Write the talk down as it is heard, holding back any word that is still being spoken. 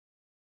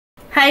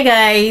Hi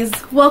guys,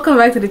 welcome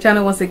back to the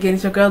channel once again.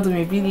 It's your girl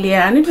Dumebi Lea,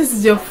 and if this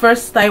is your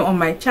first time on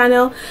my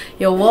channel,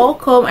 you're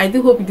welcome. I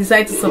do hope you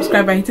decide to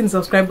subscribe by hitting the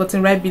subscribe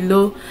button right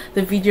below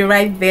the video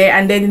right there,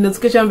 and then the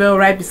notification bell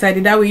right beside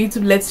it. That way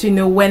YouTube lets you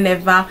know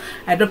whenever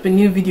I drop a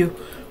new video.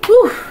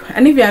 Whew.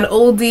 And if you're an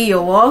oldie,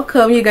 you're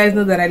welcome. You guys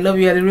know that I love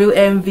you. You're the real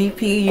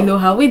MVP. You know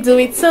how we do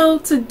it. So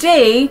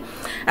today,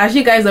 as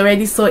you guys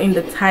already saw in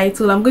the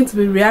title, I'm going to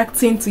be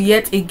reacting to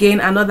yet again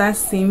another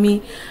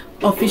Simi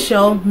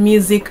official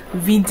music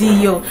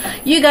video.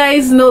 You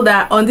guys know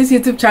that on this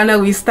YouTube channel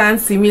we stand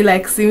Simi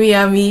like Simi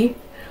and me.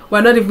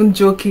 We're not even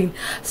joking.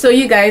 So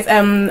you guys,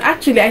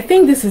 actually I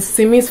think this is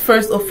Simi's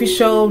first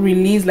official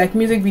release, like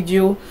music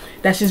video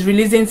that she's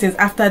releasing since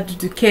after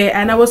Dumebi,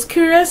 and I was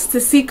curious to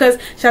see because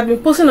she had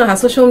been posting on her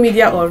social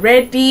media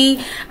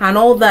already and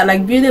all that,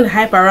 like building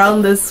hype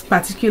around this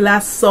particular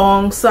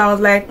song. So I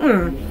was like,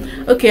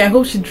 okay, I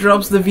hope she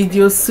drops the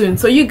video soon.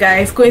 So you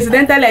guys,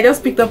 coincidentally I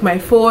just picked up my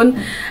phone.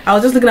 I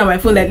was just looking at my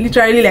phone like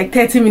literally like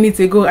 30 minutes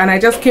ago, and I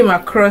just came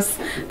across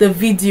the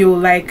video.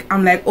 Like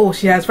I'm like, oh,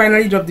 she has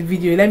finally dropped the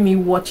video, let me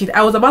watch it.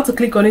 I was about to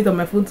click on it on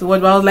my phone to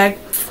watch, but I was like,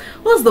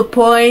 what's the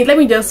point? Let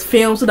me just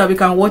film so that we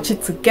can watch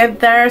it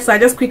together. So I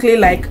just quickly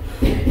like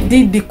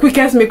did the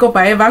quickest makeup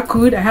I ever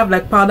could. I have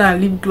like powder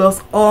and lip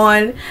gloss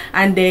on,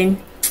 and then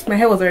my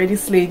hair was already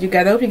slayed. You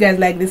guys, I hope you guys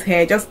like this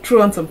hair. Just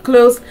threw on some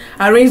clothes,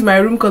 arranged my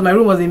room because my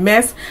room was a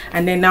mess,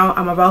 and then now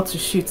I'm about to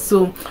shoot.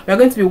 So we're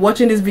going to be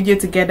watching this video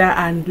together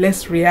and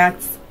let's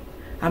react.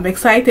 I'm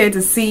excited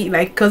to see,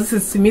 like, because this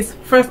is Simi's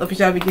first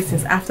official video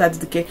since after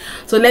Dumebi.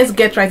 So let's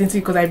get right into it,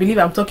 because I believe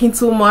I'm talking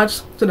too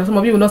much so that some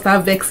of you will not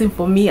start vexing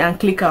for me and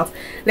click out.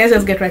 Let's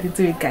just get right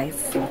into it,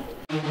 guys.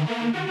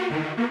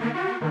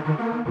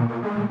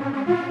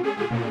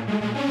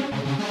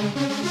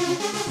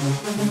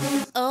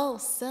 Oh,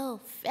 so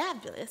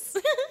fabulous.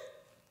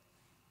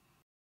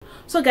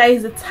 So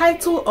guys, the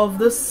title of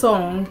this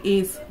song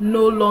is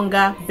No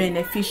Longer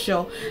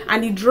Beneficial,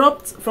 and it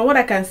dropped, from what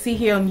I can see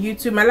here on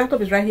YouTube, my laptop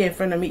is right here in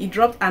front of me, it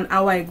dropped an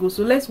hour ago.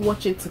 So let's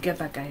watch it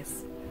together,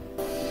 guys.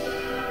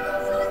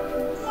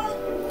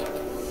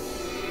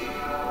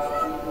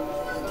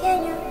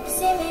 Can you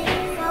see me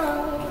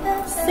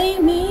now? See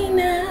me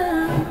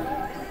now.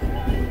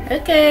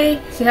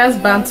 Okay, she has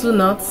Bantu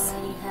nuts.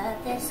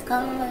 Had this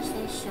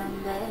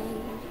conversation, babe.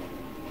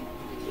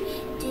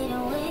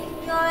 Didn't we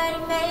already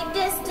make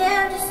this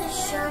damn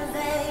decision,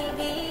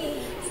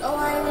 baby? So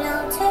why we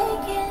not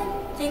taking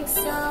things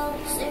so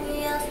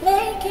serious,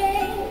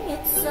 making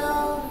it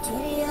so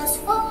tedious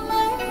for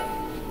me?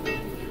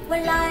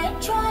 Well, I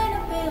ain't trying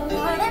to be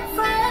more than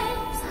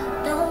friends.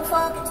 Don't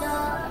fuck it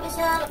up. It's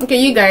how. Okay,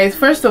 you guys,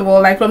 first of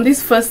all, like from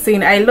this first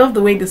scene, I love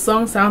the way the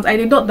song sounds. I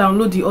did not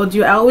download the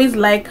audio. I always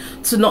like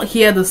to not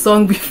hear the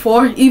song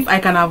before if I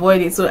can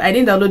avoid it. So I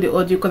didn't download the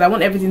audio because I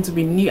want everything to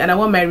be new and I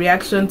want my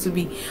reaction to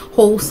be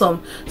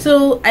wholesome.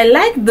 So I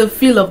like the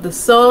feel of the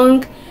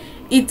song.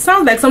 It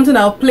sounds like something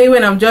I'll play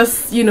when I'm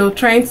just, you know,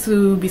 trying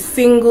to be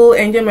single,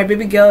 enjoy my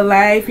baby girl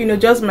life, you know,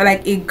 just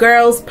like a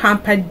girl's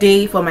pampered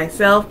day for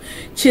myself,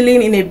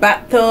 chilling in a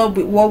bathtub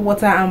with warm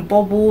water and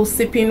bubbles,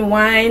 sipping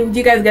wine.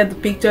 You guys get the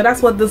picture?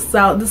 That's what this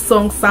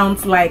song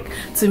sounds like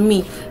to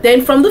me.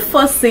 Then from the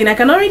first scene, I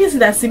can already see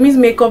that Simi's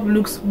makeup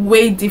looks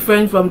way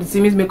different from the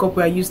Simi's makeup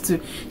we are used to.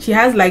 She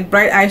has like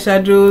bright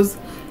eyeshadows,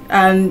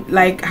 and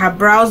like her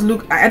brows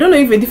look, I don't know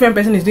if a different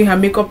person is doing her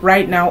makeup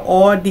right now,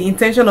 or the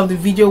intention of the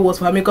video was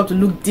for her makeup to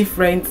look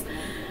different.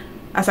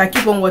 As I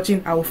keep on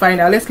watching, I will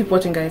find out. Let's keep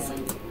watching, guys.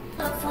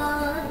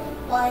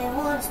 Why you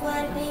want to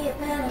be a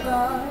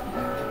Pentagon?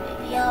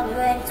 Maybe I'll be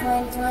ready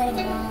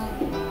 2021.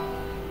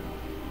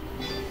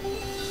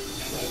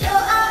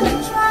 I've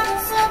been trying to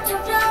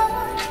settle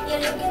down. You're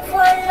looking for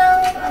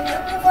love, I'm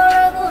looking for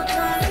a good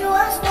time. You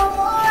ask for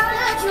more, I'll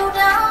let you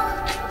down.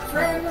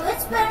 Friend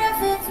with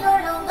benefits, no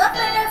longer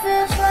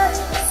benefits, right?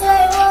 You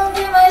say you won't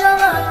be my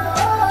lover.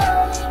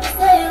 You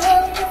say you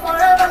won't be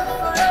forever,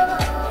 forever.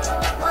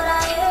 But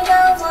I ain't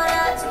down for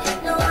that.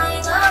 No, I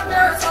ain't got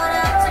plans for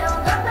that. No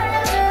longer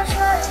benefits,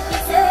 right? You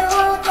say you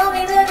won't call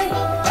me baby.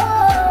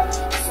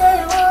 You say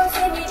you won't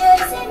see me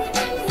daily, see me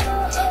daily.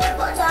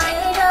 But I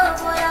ain't down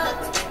for that.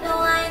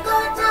 No, I ain't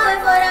got time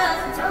for that.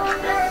 Don't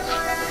play for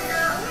that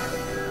now.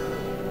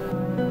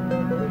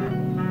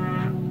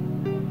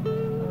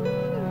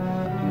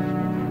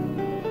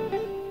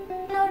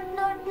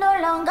 No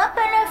longer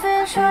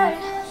beneficial.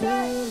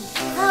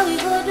 How we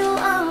go do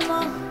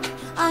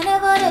I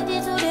never let you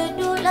to the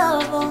do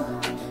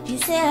love. You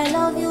say I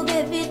love you,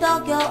 baby,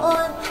 talk your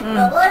own.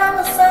 But what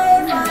I'ma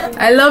say,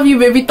 I love you,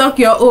 baby, talk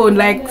your own.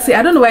 Like, see,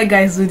 I don't know why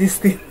guys do this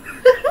thing.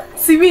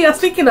 See me, you're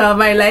speaking out of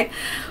mind, like,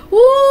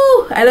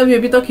 woo, I love you,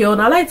 baby, talk your own.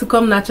 I like to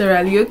come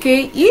naturally,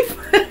 okay? If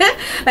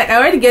like I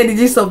already get the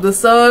gist of the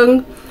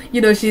song,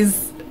 you know,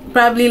 she's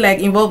probably like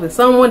involved with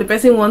someone, the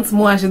person wants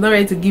more and she's not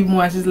ready to give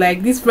more, and she's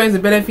like, this friends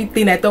with benefit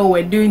thing I thought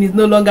we're doing is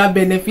no longer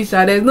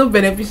beneficial. There's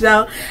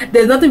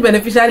nothing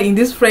beneficial in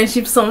this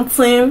friendship,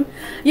 something,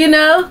 you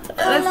know.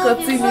 Let's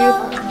continue.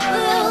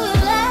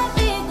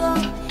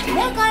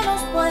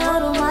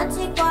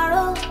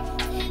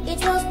 It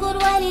was good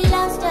while it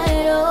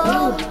lasted,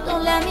 oh.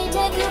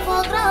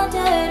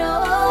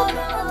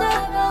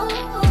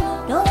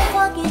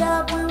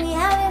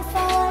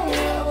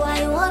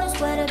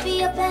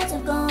 plans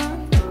are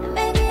gone. And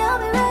maybe I'll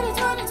be ready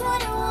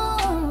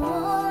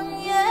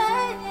 2021.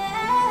 Yeah,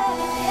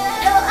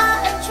 yeah. No,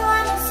 I ain't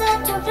trying to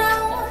settle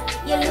down.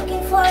 You're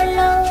looking for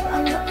love,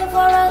 I'm looking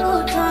for a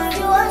good time.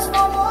 You ask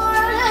for more,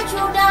 I'll let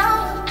you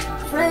down.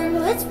 Friend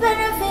with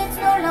benefits,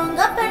 no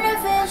longer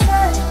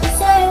beneficial. You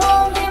say you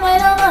won't be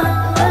my lover.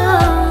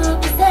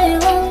 You say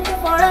you won't be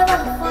forever.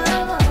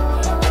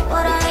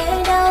 But I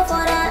ain't down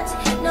for that.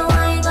 No,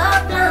 I ain't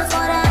got plans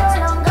for that. No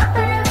longer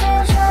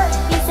beneficial.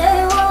 You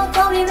say you won't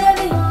call me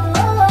baby.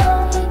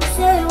 You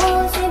say you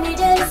won't see me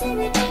day.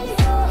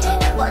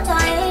 But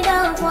I ain't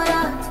down for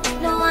that.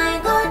 No, I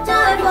ain't got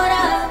time for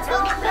that. No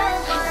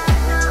plans for that.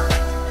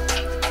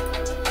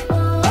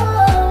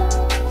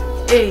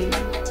 Hey,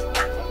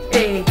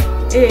 hey,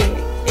 hey,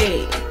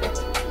 hey.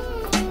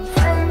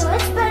 Friend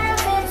with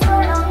benefits, no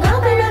longer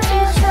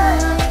beneficial.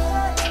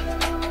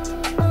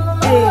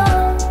 Hey,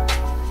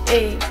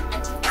 hey.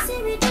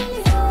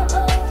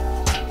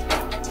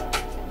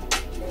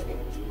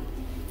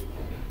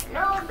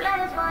 No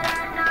plans for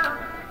that now.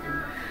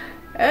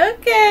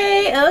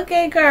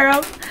 Okay,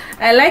 girl.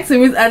 I like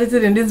Simi's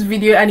attitude in this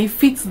video, and it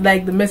fits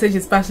like the message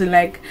is passing.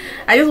 Like,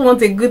 I just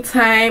want a good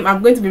time.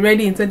 I'm going to be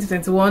ready in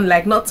 2021,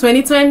 like not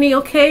 2020.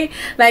 Okay,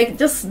 like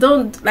just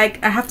don't,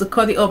 like, I have to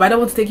cut it up. I don't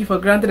want to take you for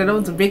granted. I don't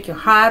want to break your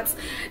heart.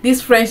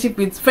 This friendship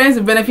with friends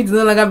with benefits is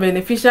no longer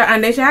beneficial.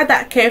 And then she had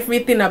that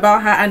carefree thing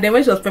about her, and then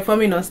when she was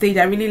performing on stage,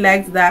 I really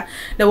liked that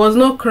there was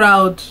no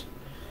crowd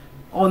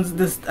on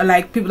this,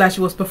 like people that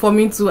she was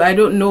performing to. I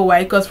don't know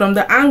why, because from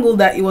the angle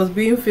that it was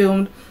being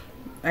filmed,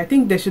 I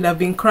think there should have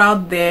been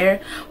crowd there.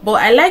 But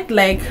I liked,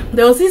 like,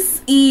 there was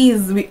this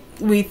ease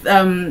with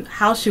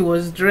how she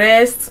was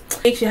dressed.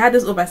 Like, she had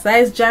this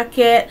oversized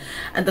jacket,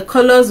 and the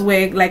colors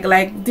were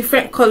like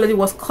different colors. It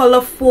was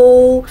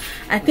colorful.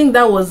 I think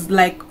that was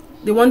like,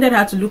 they wanted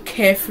her to look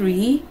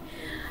carefree.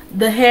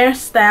 The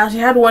hairstyle, she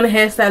had one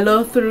hairstyle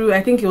all through.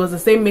 I think it was the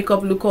same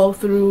makeup look all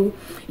through.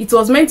 It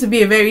was meant to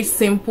be a very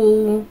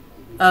simple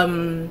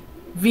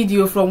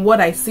video from what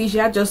I see. She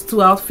had just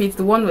two outfits.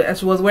 The one that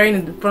she was wearing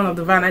in the front of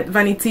the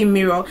vanity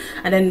mirror,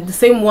 and then the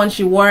same one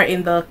she wore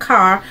in the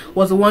car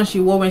was the one she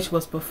wore when she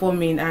was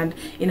performing and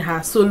in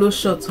her solo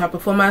shots, her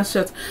performance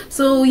shots.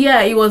 So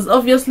yeah, it was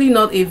obviously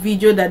not a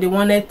video that they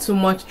wanted too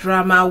much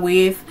drama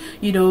with.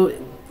 You know,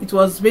 it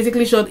was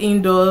basically shot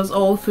indoors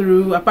all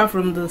through, apart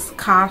from the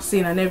car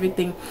scene and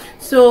everything.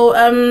 So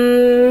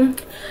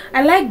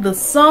I like the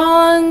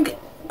song.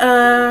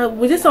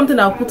 Was it something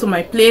I'll put on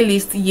my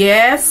playlist?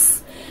 Yes.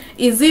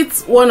 Is it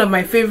one of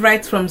my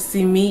favorites from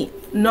Simi?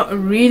 Not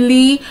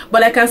really,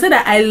 but I can say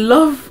that I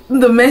love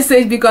the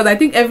message, because I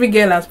think every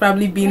girl has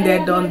probably been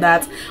there, done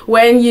that,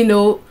 when you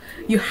know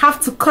you have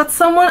to cut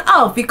someone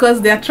out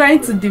because they're trying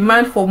to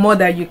demand for more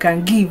than you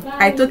can give.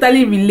 I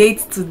totally relate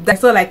to that. I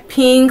saw like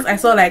pinks, I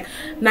saw like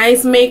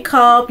nice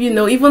makeup, you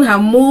know, even her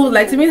move.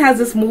 Like, Simi has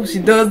this move she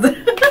does.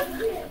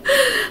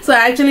 So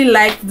I actually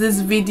liked this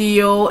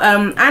video,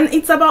 and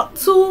it's about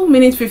 2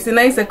 minutes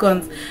 59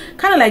 seconds,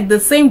 kind of like the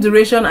same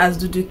duration as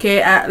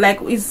Duduke.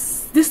 Like,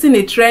 is this thing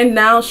a trend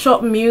now?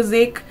 Short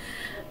music,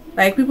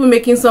 like people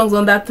making songs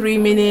under 3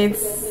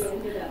 minutes.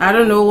 I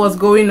don't know what's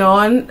going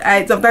on.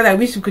 Sometimes I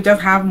wish we could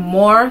just have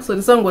more. So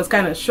the song was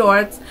kind of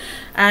short,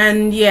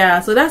 and yeah,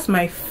 so that's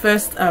my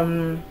first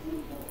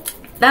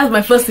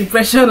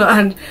impression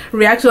and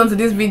reaction to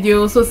this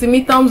video. So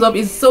Simi, thumbs up.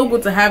 It's so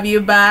good to have you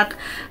back.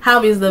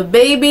 How is the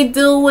baby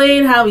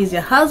doing? How is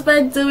your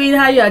husband doing?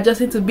 How you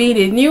adjusting to being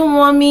a new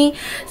mommy?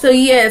 So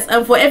yes,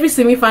 and for every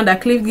Simi fan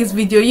that clicked this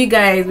video, you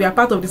guys, we are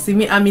part of the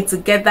Simi army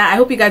together. I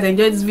hope you guys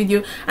enjoyed this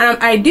video.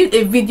 And I did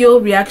a video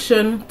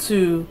reaction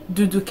to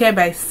Duduke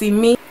by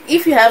Simi.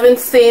 If you haven't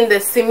seen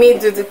the Simi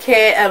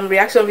Duduke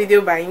reaction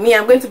video by me,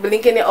 I'm going to be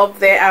linking it up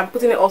there. I'm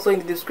putting it also in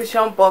the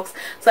description box.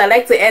 So I'd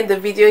like to end the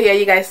video here.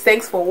 You guys,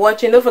 thanks for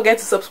watching. Don't forget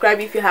to subscribe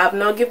if you have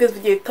not. Give this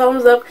video a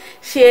thumbs up,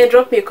 share,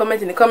 drop me a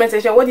comment in the comment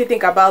section. What do you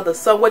think about the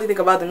song? What do you think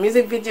about the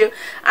music video?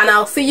 And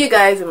I'll see you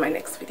guys in my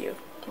next video.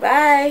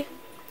 Bye.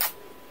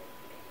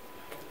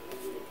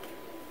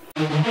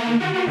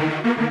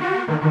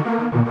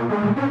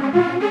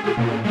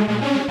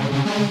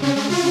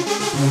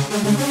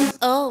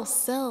 Oh,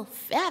 so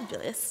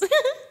fabulous.